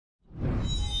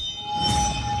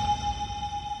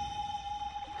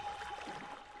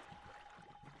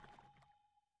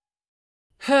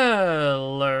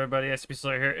Hello everybody, SCP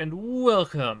Slayer here, and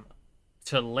welcome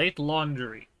to Late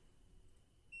Laundry.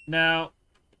 Now,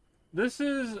 this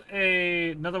is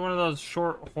another one of those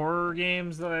short horror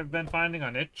games that I've been finding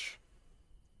on itch.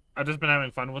 I've just been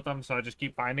having fun with them, so I just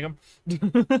keep finding them.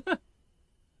 I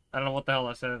don't know what the hell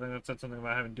I said. I think I said something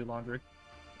about having to do laundry.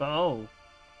 But oh,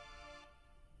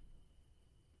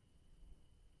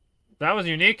 that was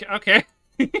unique. Okay.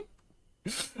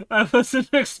 I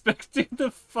wasn't expecting the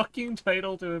fucking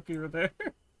title to appear there.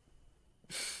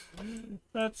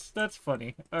 That's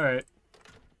funny. All right.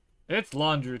 It's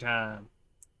laundry time.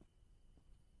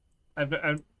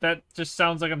 That just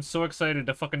sounds like I'm so excited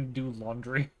to fucking do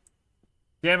laundry.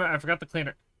 Damn it, I forgot the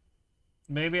cleaner.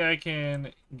 Maybe I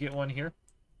can get one here.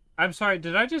 I'm sorry,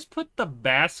 did I just put the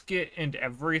basket and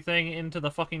everything into the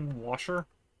fucking washer?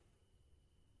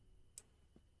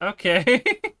 Okay.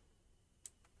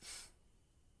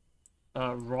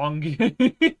 Wrong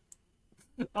game.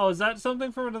 Oh, is that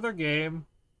something from another game?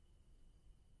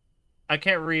 I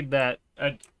can't read that.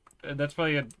 That's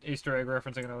probably an Easter egg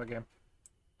referencing another game.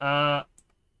 Uh,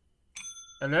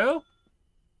 hello?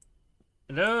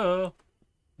 Hello?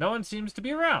 No one seems to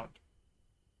be around.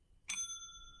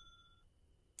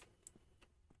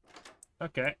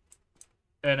 Okay.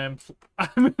 And I'm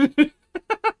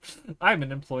I'm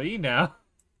an employee now.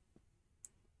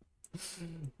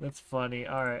 That's funny.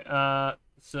 Alright,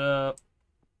 so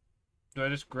do I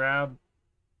just grab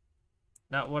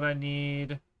not what I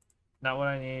need? Not what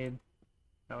I need.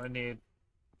 Not what I need.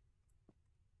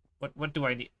 What do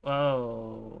I need?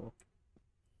 Oh.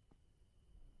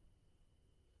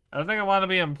 I don't think I want to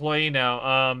be an employee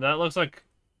now. That looks like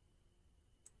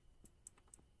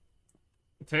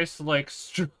it tastes like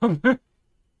strawberry.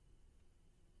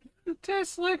 It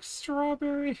tastes like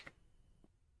strawberry.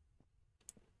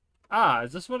 Ah,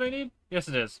 is this what I need? Yes,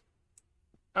 it is.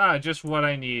 Ah, just what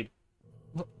I need.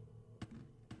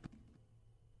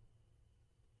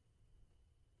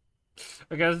 Okay,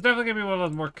 it's definitely gonna be one of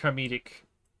those more comedic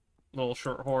little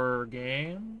short horror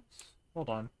games. Hold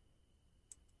on.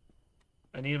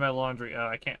 I need my laundry.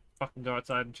 I can't fucking go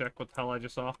outside and check what the hell I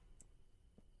just saw.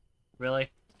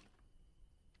 Really?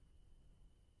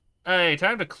 Hey,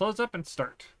 time to close up and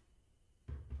start.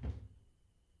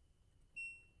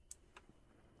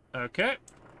 Okay.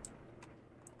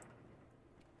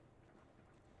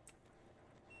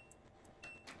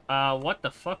 What the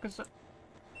fuck is that?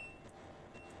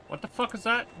 What the fuck is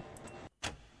that?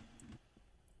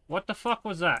 What the fuck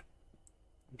was that?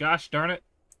 Gosh darn it.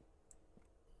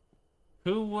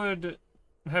 Who would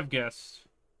have guessed?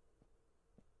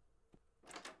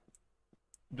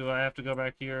 Do I have to go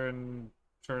back here and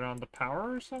turn on the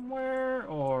power somewhere?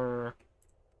 Or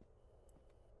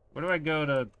where do I go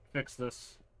to fix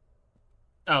this?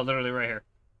 Oh, literally right here.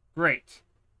 Great.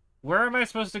 Where am I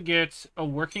supposed to get a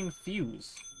working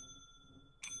fuse?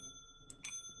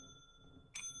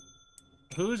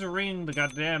 Who's ringing the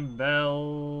goddamn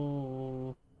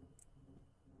bell?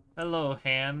 Hello,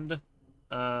 hand.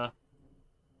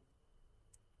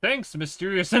 Thanks,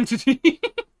 mysterious entity.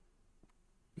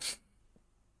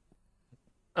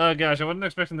 Oh gosh, I wasn't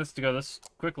expecting this to go this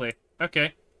quickly.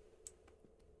 Okay.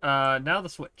 Now the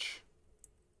switch.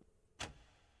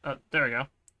 Oh, there we go.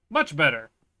 Much better.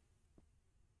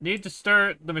 Need to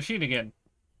start the machine again.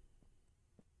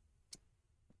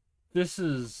 This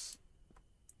is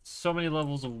so many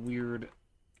levels of weird,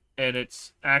 and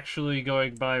it's actually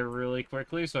going by really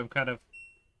quickly, so I'm kind of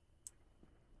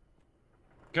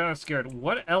scared.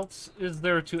 What else is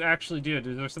there to actually do?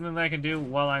 Is there something that I can do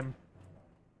while I'm...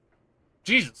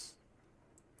 Jesus!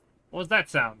 What was that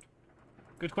sound?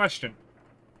 Good question.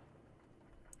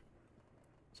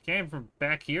 It came from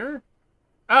back here?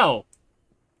 Oh!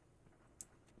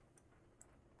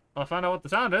 Well, I found out what the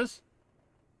sound is.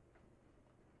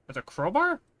 That's a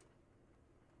crowbar?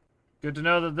 Good to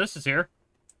know that this is here.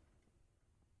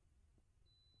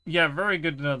 Yeah, very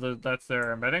good to know that that's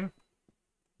there, I'm betting.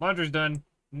 Laundry's done.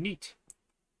 Neat.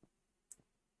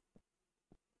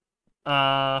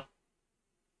 Someone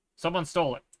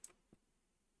stole it.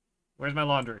 Where's my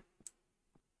laundry?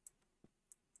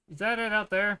 Is that it out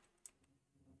there?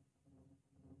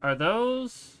 Are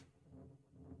those...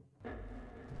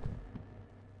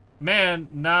 Man,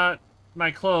 not my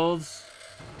clothes.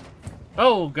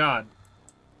 Oh, God.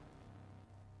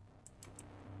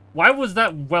 Why was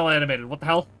that well animated? What the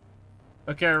hell?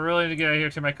 Okay, I really need to get out of here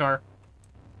to my car.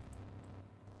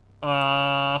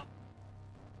 I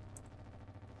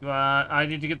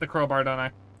need to get the crowbar, don't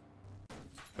I?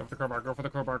 Go for the crowbar, go for the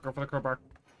crowbar, go for the crowbar.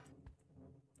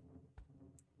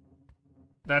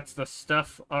 That's the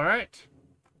stuff. Alright.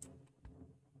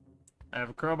 I have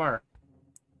a crowbar.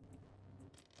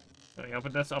 Let me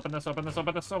open this, open this, open this,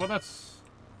 open this, open this.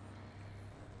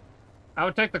 I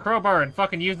would take the crowbar and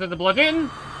fucking use it to bludgeon.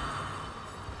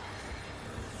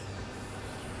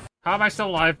 How am I still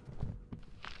alive?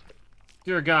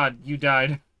 Dear God, you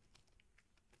died.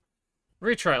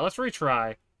 Retry. Let's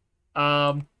retry.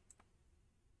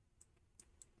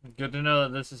 Good to know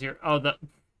that this is here. Oh, the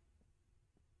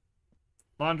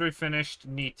laundry finished.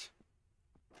 Neat.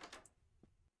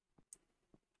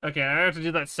 Okay, I have to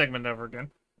do that segment over again.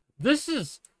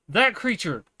 That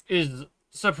creature is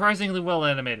surprisingly well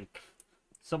animated.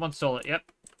 Someone stole it, yep.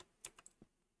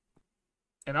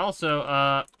 And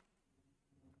also,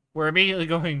 we're immediately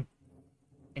going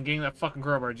and getting that fucking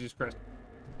crowbar, Jesus Christ.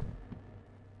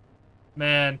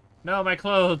 Man, no, my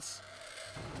clothes.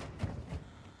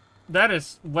 That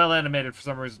is well animated for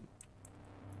some reason.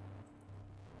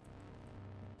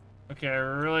 Okay, I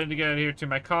really need to get out of here to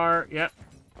my car. Yep.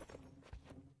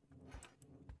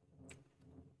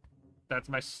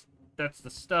 That's the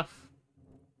stuff.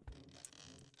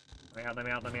 Let me out, let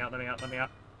me out, let me out, let me out, let me out.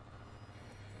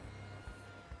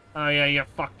 Oh yeah, yeah,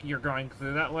 fuck, you're going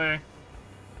through that way.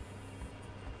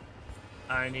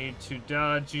 I need to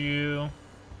dodge you.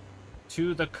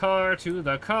 To the car, to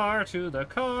the car, to the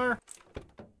car.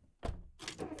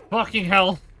 Fucking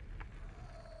hell.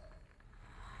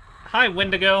 Hi,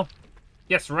 Wendigo.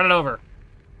 Yes, run it over.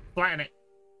 Flatten it.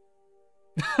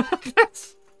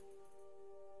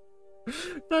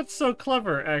 That's so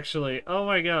clever, actually. Oh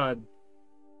my god.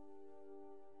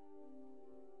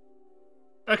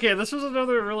 Okay, this was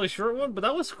another really short one, but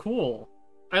that was cool.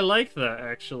 I like that,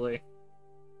 actually.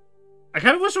 I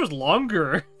kind of wish it was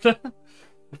longer. That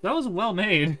was well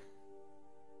made.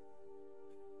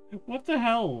 What the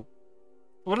hell?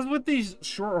 What is with these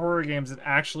short horror games and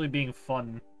actually being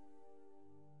fun?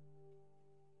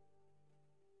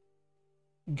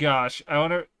 Gosh, I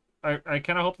wonder... I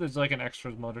kind of hope there's like an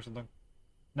extras mode or something.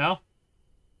 No?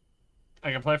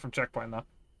 I can play from checkpoint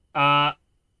though.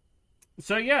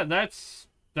 So yeah, that's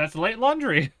Late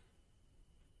Laundry.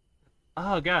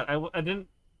 Oh god, I knew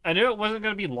it wasn't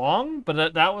gonna be long,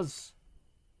 but that was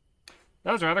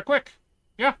rather quick.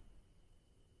 Yeah,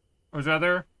 it was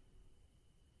rather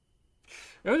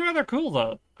cool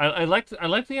though. I liked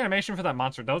the animation for that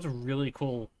monster. That was a really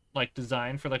cool like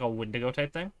design for like a Wendigo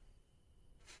type thing.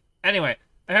 Anyway,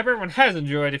 I hope everyone has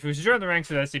enjoyed. If you join the ranks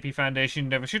of the SCP Foundation,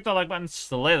 never shoot the like button,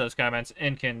 slay those comments,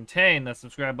 and contain the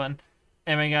subscribe button.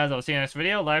 Anyway, guys, I'll see you in the next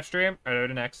video, live stream, or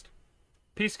the next.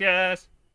 Peace, guys.